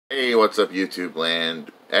Hey, what's up YouTube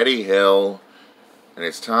land? Eddie Hill, and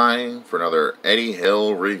it's time for another Eddie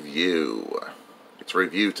Hill review. It's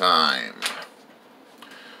review time.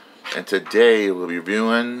 And today we'll be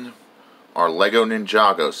reviewing our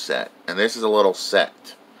Lego-Ninjago set. And this is a little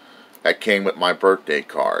set that came with my birthday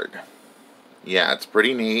card. Yeah, it's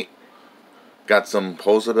pretty neat. Got some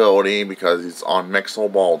posability because it's on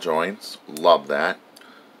mixable ball joints. Love that.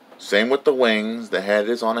 Same with the wings. The head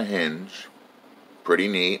is on a hinge. Pretty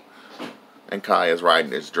neat. And Kai is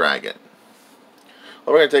riding his dragon.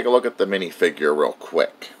 Well, we're going to take a look at the minifigure real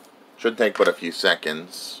quick. Should take but a few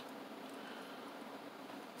seconds.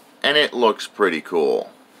 And it looks pretty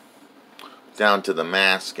cool. Down to the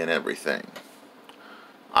mask and everything.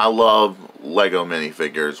 I love Lego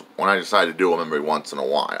minifigures when I decide to do them every once in a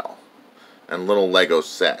while. And little Lego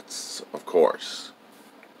sets, of course.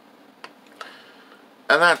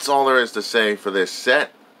 And that's all there is to say for this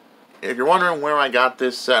set. If you're wondering where I got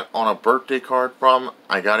this set on a birthday card from,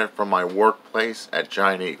 I got it from my workplace at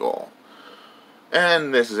Giant Eagle.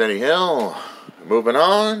 And this is Eddie Hill, moving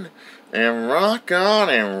on and rock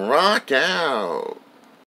out.